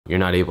You're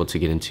not able to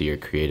get into your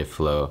creative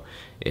flow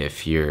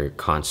if you're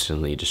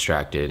constantly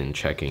distracted and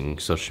checking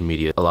social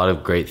media. A lot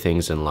of great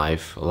things in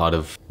life, a lot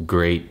of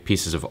great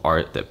pieces of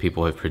art that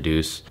people have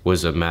produced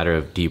was a matter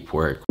of deep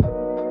work.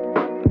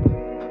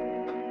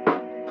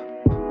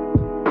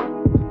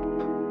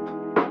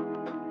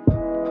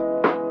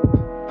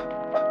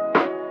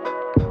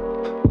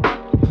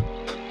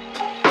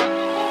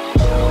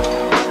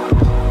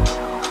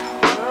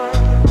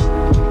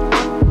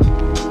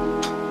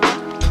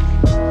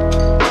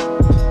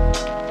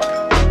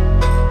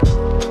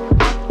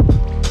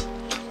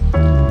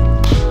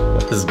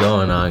 What's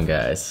going on,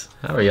 guys?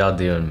 How are y'all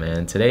doing,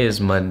 man? Today is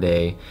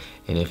Monday,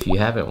 and if you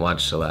haven't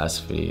watched the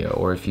last video,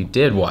 or if you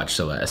did watch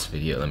the last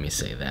video, let me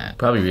say that,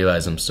 probably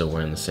realize I'm still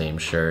wearing the same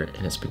shirt,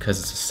 and it's because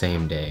it's the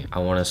same day. I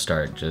want to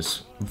start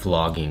just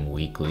vlogging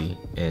weekly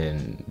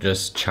and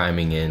just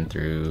chiming in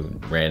through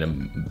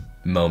random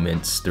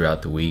moments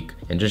throughout the week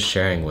and just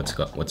sharing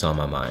what's on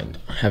my mind.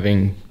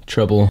 Having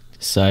trouble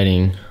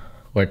deciding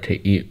what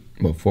to eat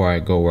before I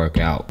go work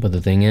out, but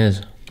the thing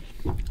is,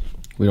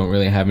 we don't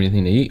really have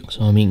anything to eat,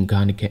 so I'm eating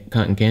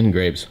cotton candy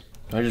grapes.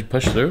 Do I just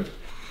push through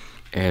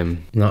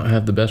and not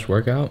have the best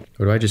workout,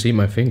 or do I just eat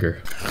my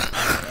finger?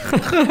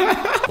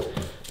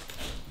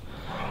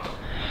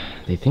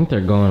 They think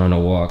they're going on a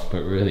walk,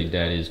 but really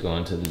Daddy's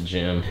going to the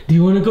gym. Do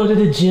you want to go to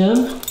the gym?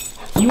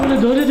 You want to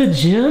go to the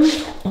gym?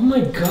 Oh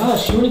my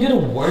gosh, you want to get a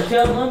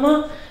workout,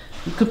 Mama?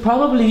 You could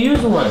probably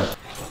use one.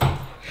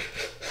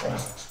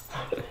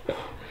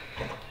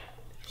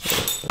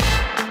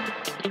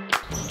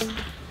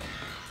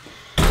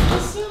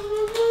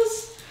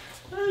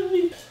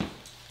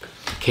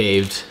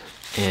 Caved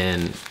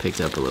and picked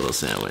up a little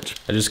sandwich.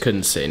 I just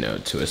couldn't say no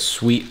to a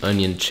sweet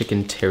onion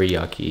chicken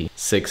teriyaki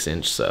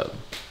 6-inch sub.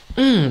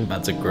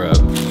 About to grub.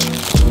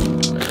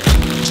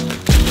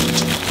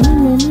 Hey,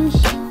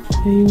 mamas.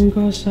 Hey, you wanna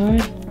go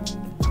outside?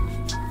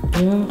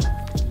 Yeah.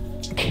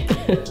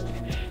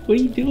 What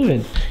are you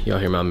doing? Y'all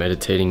hear my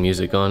meditating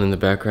music on in the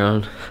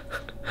background?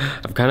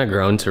 I've kind of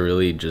grown to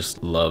really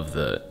just love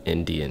the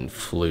Indian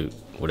flute.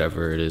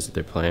 Whatever it is that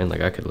they're playing, like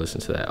I could listen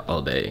to that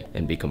all day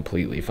and be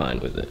completely fine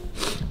with it.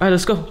 All right,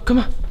 let's go, come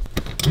on.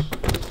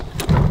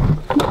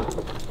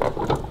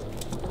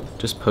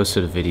 Just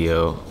posted a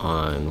video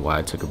on why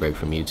I took a break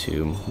from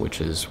YouTube,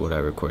 which is what I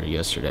recorded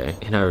yesterday.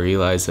 And I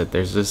realized that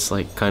there's this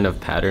like kind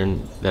of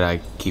pattern that I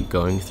keep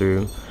going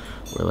through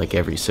where like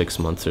every 6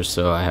 months or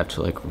so, I have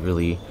to like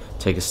really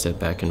take a step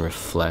back and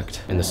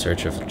reflect in the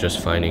search of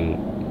just finding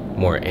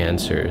more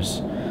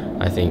answers.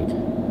 I think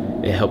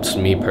it helps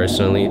me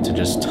personally to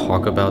just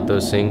talk about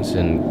those things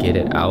and get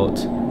it out.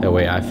 That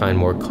way I find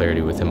more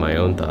clarity within my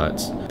own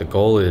thoughts. The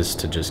goal is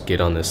to just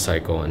get on this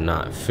cycle and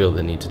not feel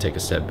the need to take a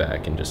step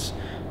back and just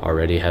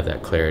already have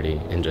that clarity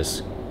and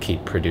just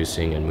keep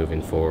producing and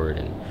moving forward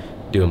and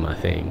doing my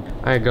thing.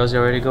 All right, girls,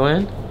 y'all ready to go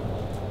in?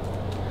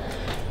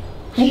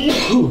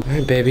 All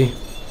right, baby.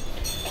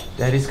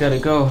 Daddy's gotta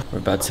go. We're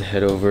about to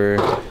head over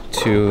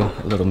to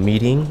a little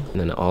meeting.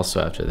 And then also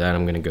after that,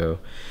 I'm gonna go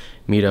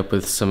meet up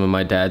with some of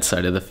my dad's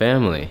side of the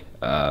family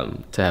to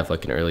have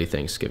like an early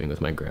Thanksgiving with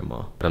my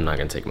grandma. But I'm not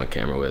gonna take my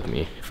camera with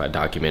me. If I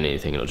document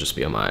anything, it'll just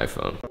be on my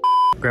iPhone.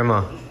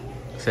 Grandma,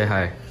 say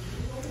hi.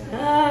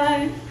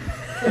 Hi.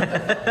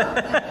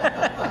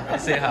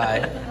 Say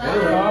hi.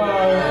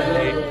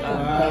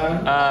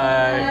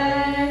 Hi.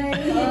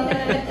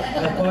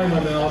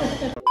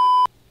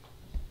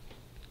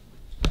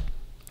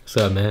 What's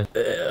up, man?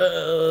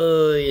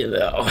 You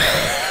know.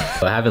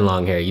 Having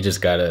long hair, you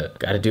just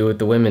gotta do what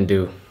the women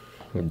do.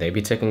 They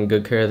be taking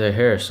good care of their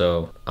hair,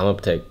 so I'm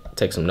gonna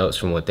take some notes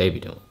from what they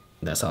be doing.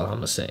 That's all I'm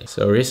gonna say.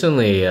 So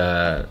recently,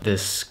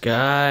 this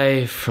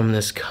guy from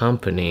this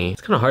company,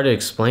 it's kind of hard to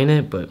explain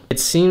it, but it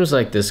seems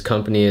like this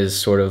company is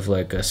sort of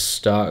like a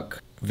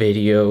stock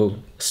video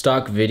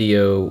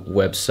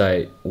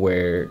website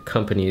where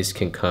companies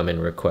can come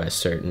and request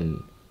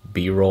certain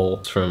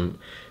B-rolls from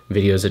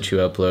videos that you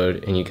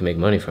upload and you can make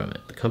money from it.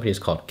 The company is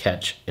called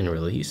Catch and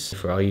Release.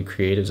 For all you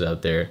creatives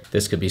out there,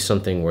 this could be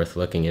something worth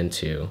looking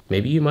into.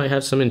 Maybe you might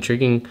have some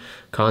intriguing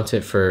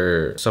content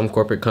for some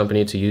corporate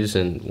company to use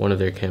in one of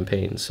their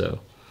campaigns.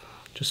 So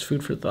just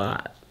food for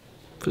thought.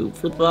 Food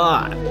for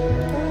thought.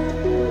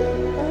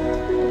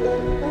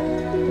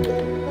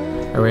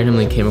 I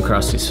randomly came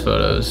across these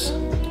photos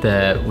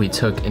that we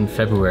took in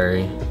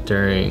February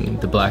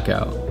during the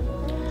blackout.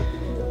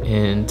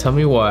 And tell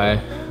me why.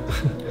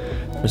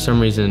 For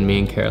some reason, me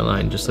and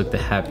Caroline just looked the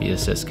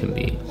happiest as can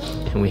be.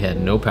 And we had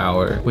no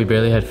power. We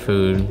barely had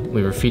food.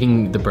 We were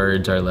feeding the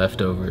birds our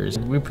leftovers.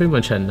 We pretty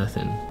much had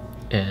nothing.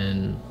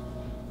 And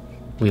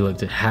we looked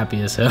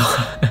happy as hell.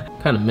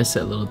 Kind of miss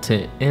that little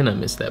tent, and I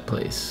miss that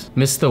place.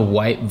 Miss the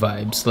white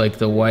vibes, like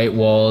the white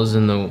walls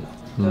and the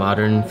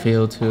modern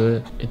feel to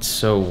it. It's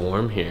so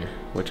warm here,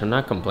 which I'm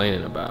not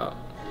complaining about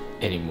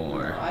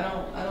anymore. I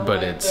don't but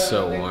like it's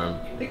so warm.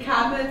 The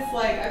cabinets,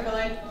 like, I feel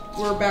like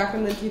we're back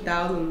in the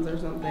 2000s or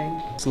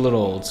something. It's a little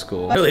old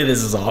school. Really,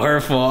 this is all her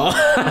fault.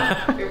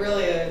 It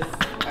really is.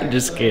 I'm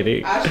just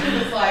kidding. Ashton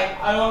was like,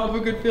 I don't have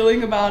a good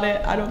feeling about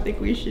it. I don't think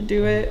we should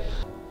do it.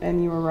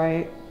 And you were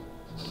right.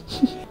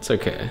 It's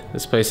It's okay.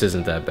 This place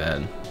isn't that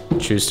bad.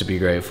 Choose to be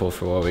grateful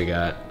for what we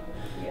got.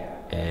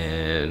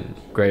 And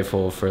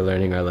grateful for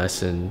learning our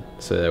lesson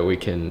so that we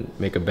can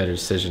make a better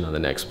decision on the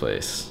next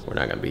place. We're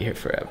not gonna be here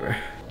forever.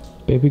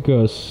 Baby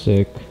girl's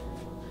sick.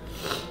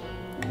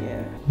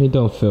 Yeah. It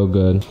don't feel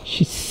good.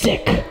 She's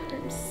sick.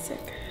 I'm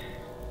sick.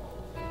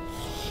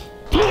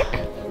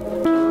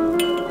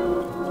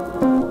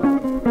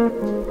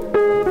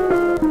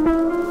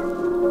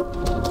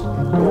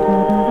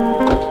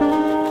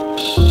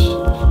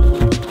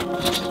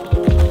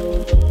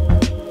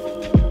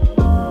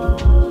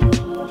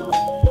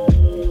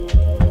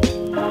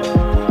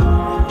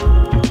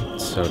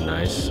 So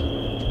nice,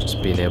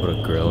 just being able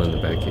to grill in the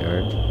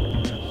backyard.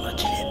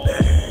 Watching it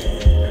burn.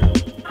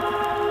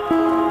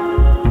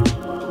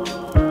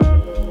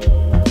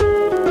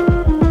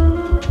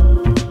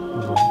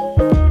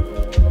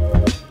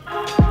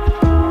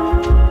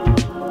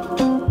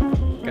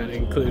 Gotta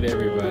include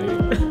everybody.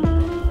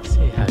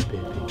 Say hi, baby.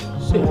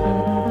 Say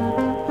hi.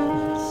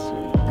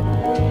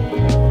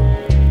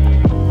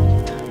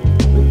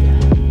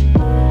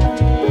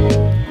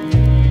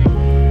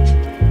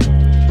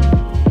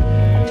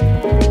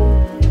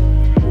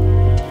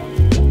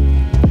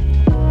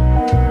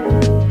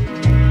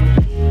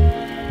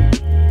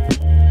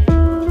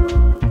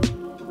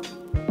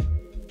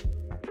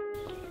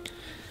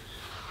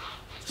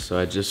 So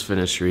I just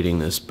finished reading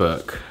this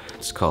book.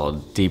 It's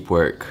called Deep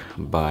Work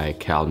by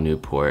Cal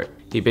Newport.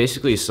 He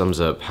basically sums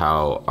up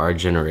how our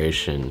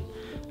generation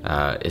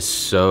is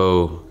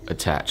so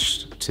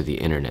attached to the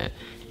internet.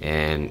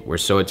 And we're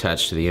so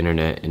attached to the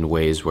internet in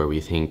ways where we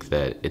think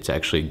that it's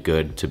actually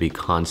good to be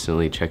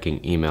constantly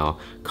checking email,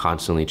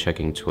 constantly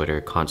checking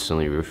Twitter,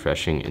 constantly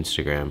refreshing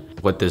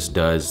Instagram. What this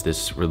does,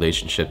 this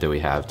relationship that we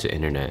have to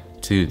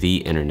the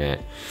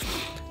internet,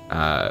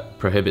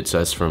 prohibits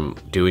us from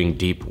doing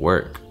deep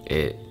work.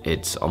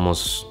 It's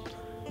almost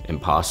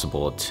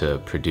impossible to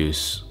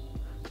produce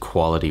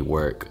quality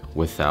work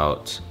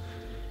without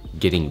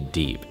getting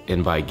deep.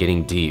 And by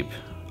getting deep,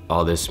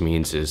 all this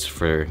means is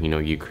for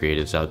you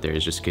creatives out there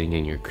is just getting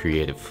in your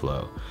creative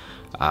flow.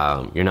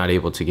 You're not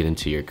able to get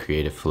into your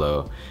creative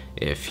flow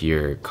if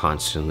you're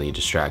constantly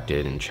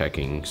distracted and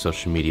checking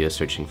social media,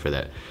 searching for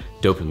that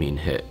dopamine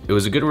hit. It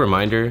was a good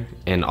reminder,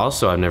 and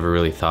also I've never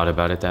really thought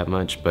about it that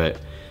much, but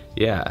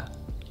yeah.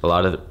 A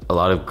lot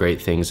of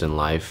great things in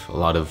life, a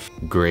lot of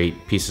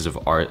great pieces of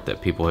art that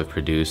people have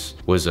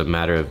produced was a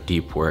matter of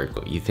deep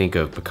work. You think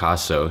of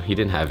Picasso, he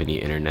didn't have any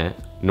internet,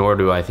 nor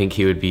do I think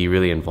he would be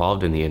really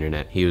involved in the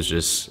internet. He was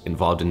just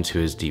involved into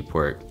his deep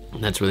work.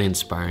 And that's really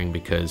inspiring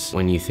because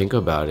when you think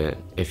about it,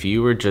 if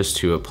you were just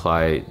to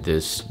apply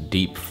this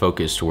deep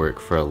focused work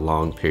for a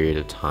long period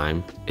of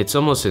time, it's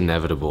almost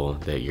inevitable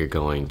that you're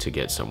going to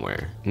get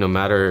somewhere. No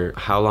matter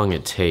how long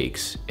it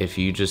takes, if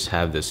you just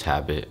have this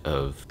habit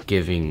of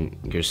giving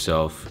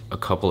yourself a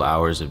couple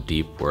hours of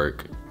deep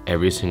work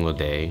every single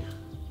day,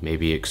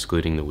 maybe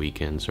excluding the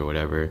weekends or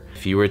whatever,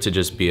 if you were to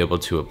just be able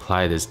to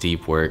apply this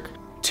deep work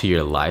to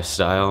your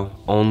lifestyle,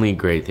 only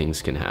great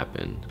things can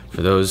happen.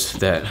 For those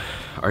that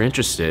are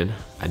interested,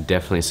 I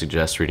definitely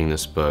suggest reading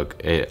this book.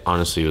 It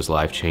honestly was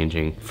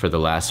life-changing. For the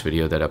last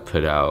video that I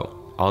put out,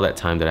 all that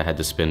time that I had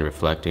to spend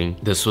reflecting,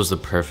 this was the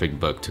perfect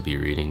book to be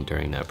reading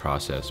during that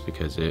process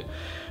because it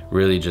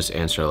really just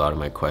answered a lot of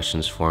my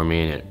questions for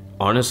me, and it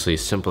honestly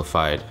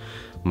simplified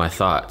my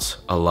thoughts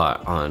a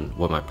lot on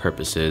what my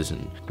purpose is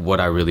and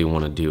what I really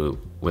want to do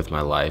with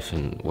my life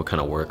and what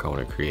kind of work I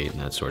want to create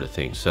and that sort of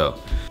thing.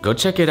 So go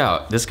check it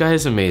out. This guy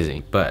is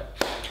amazing. But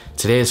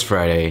today is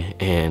Friday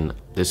and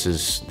this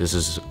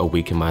is a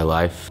week in my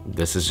life.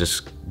 This is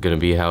just gonna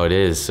be how it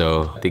is.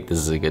 So I think this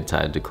is a good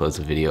time to close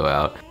the video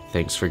out.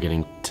 Thanks for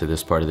getting to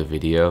this part of the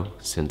video.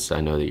 Since I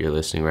know that you're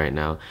listening right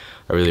now,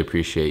 I really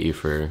appreciate you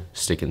for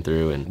sticking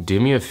through. And do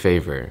me a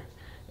favor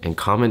and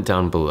comment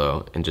down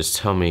below and just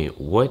tell me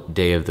what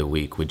day of the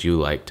week would you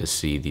like to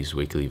see these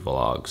weekly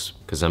vlogs.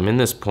 Because I'm in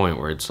this point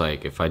where it's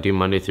like, if I do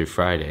Monday through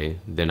Friday,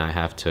 then I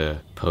have to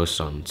post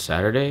on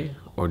Saturday,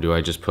 or do I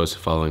just post the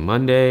following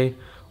Monday,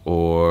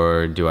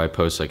 or do I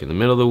post like in the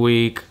middle of the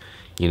week?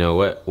 You know,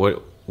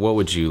 what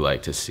would you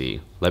like to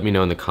see? Let me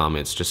know in the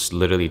comments. Just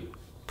literally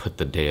put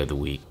the day of the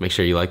week. Make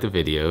sure you like the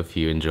video if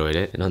you enjoyed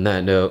it. And on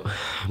that note,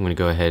 I'm gonna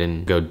go ahead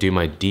and go do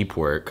my deep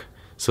work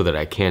so that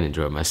I can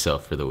enjoy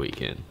myself for the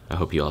weekend. I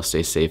hope you all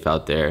stay safe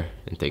out there,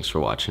 and thanks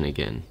for watching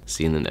again.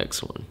 See you in the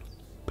next one.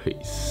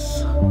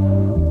 Peace.